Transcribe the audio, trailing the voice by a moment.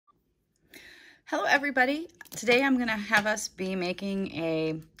Hello everybody. Today I'm going to have us be making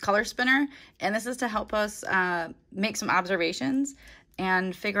a color spinner, and this is to help us make some observations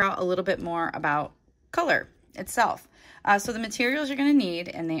and figure out a little bit more about color itself. So the materials you're going to need,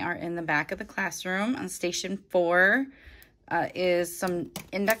 and they are in the back of the classroom on station 4, is some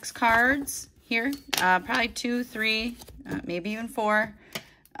index cards here, probably 2, 3, maybe even 4.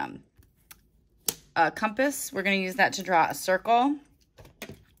 A compass, we're going to use that to draw a circle.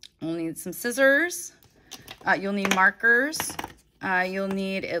 You'll need some scissors, you'll need markers, you'll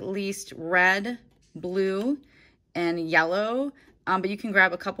need at least red, blue, and yellow, but you can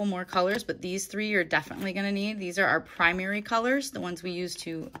grab a couple more colors, but these 3 you're definitely going to need. These are our primary colors, the ones we use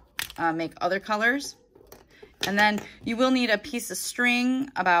to make other colors. And then you will need a piece of string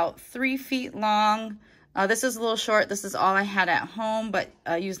about 3 feet long. This is a little short, this is all I had at home, but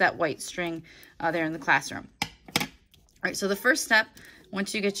use that white string there in the classroom. All right, so the first step,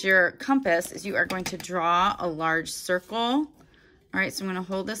 once you get your compass, is you are going to draw a large circle. All right, so I'm going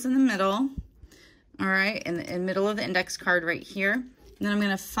to hold this in the middle. All right, in the middle of the index card right here. And then I'm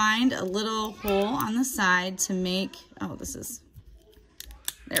going to find a little hole on the side to make,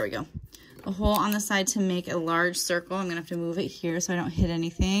 there we go. A hole on the side to make a large circle. I'm going to have to move it here so I don't hit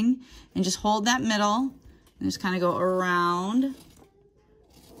anything. And just hold that middle and just kind of go around.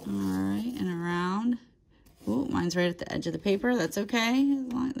 All right, and around. Ooh, mine's right at the edge of the paper. That's okay.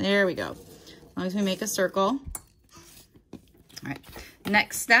 There we go. As long as we make a circle. All right.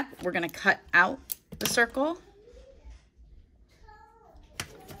 Next step, we're going to cut out the circle.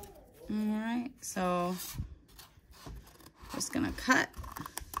 All right. So just going to cut.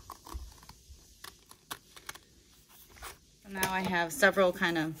 So now I have several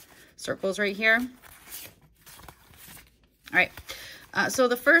kind of circles right here. All right. So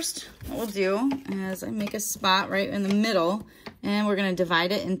the first, what we'll do is I make a spot right in the middle, and we're going to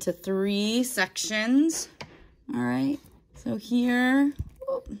divide it into 3 sections. All right, so here,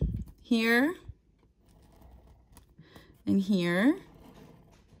 here, and here.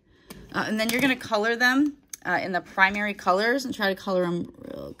 And then you're going to color them in the primary colors and try to color them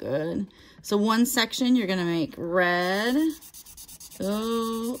real good. So one section you're going to make red.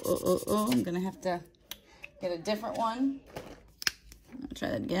 I'm going to have to get a different one. I'll try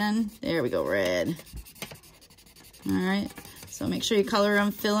that again. There we go, red. All right, so make sure you color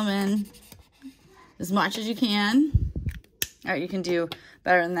them, fill them in as much as you can. All right, you can do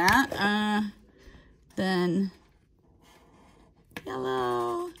better than that. Then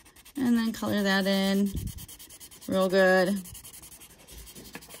yellow, and then color that in real good.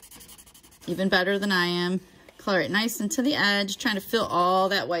 Even better than I am. Color it nice and to the edge, trying to fill all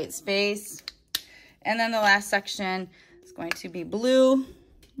that white space. And then the last section, going to be blue.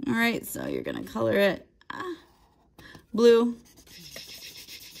 All right, so you're going to color it blue.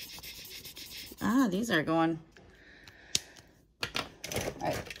 These are going. All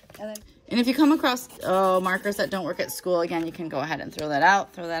right. And if you come across markers that don't work at school, again, you can go ahead and throw that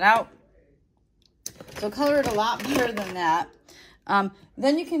out. So color it a lot better than that.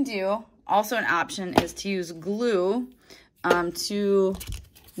 Then you can do, also an option is to use glue to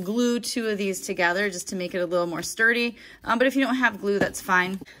glue 2 of these together just to make it a little more sturdy. But if you don't have glue, that's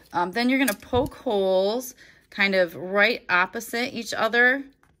fine. Then you're going to poke holes kind of right opposite each other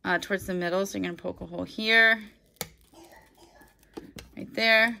towards the middle. So you're going to poke a hole here, right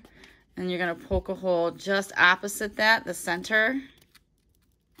there. And you're going to poke a hole just opposite that, the center,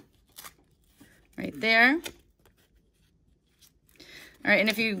 right there. All right, and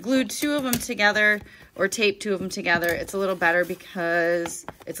if you glue 2 of them together or tape 2 of them together, it's a little better because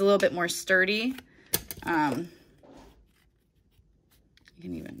it's a little bit more sturdy. You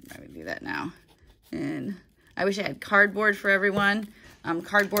can even probably do that now. And I wish I had cardboard for everyone.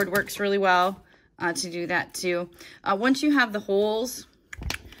 Cardboard works really well to do that too. Once you have the holes,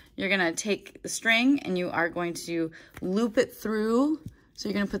 you're gonna take the string and you are going to loop it through. So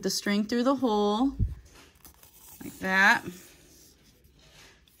you're gonna put the string through the hole like that.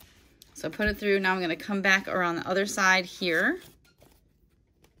 So put it through. Now I'm going to come back around the other side here.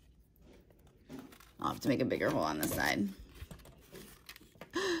 I'll have to make a bigger hole on this side.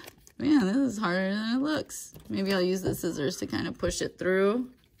 Man, this is harder than it looks. Maybe I'll use the scissors to kind of push it through.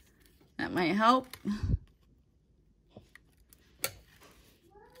 That might help.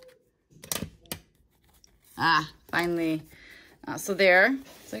 Finally. So there.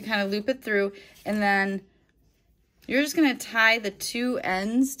 So I kind of loop it through, and then you're just going to tie the 2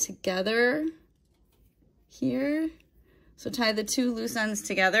 ends together here. So tie the 2 loose ends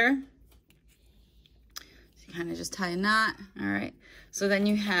together. So you kind of just tie a knot. All right. So then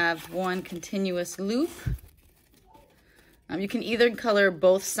you have one continuous loop. You can either color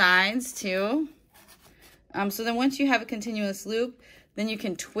both sides too. So then once you have a continuous loop, then you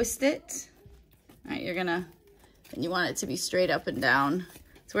can twist it. All right, and you want it to be straight up and down.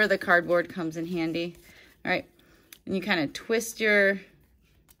 It's where the cardboard comes in handy. All right, and you kind of twist there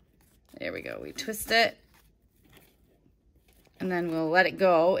we go, we twist it. And then we'll let it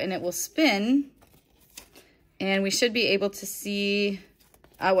go and it will spin. And we should be able to see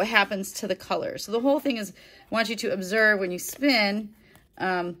what happens to the color. So the whole thing is, I want you to observe when you spin,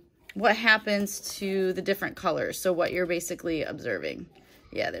 what happens to the different colors. So what you're basically observing.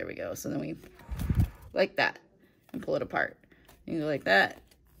 Yeah, there we go. So then we, like that, and pull it apart. You go like that,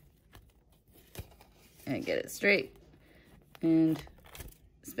 and get it straight, and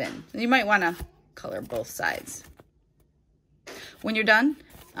spin. So you might want to color both sides. When you're done,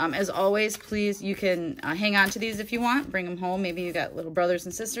 as always, please, you can hang on to these if you want. Bring them home. Maybe you got little brothers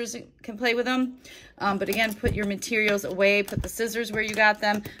and sisters that can play with them. But again, put your materials away. Put the scissors where you got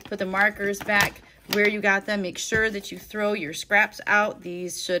them. Put the markers back where you got them. Make sure that you throw your scraps out.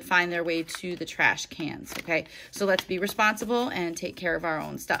 These should find their way to the trash cans, okay? So let's be responsible and take care of our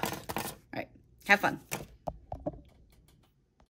own stuff. All right, have fun.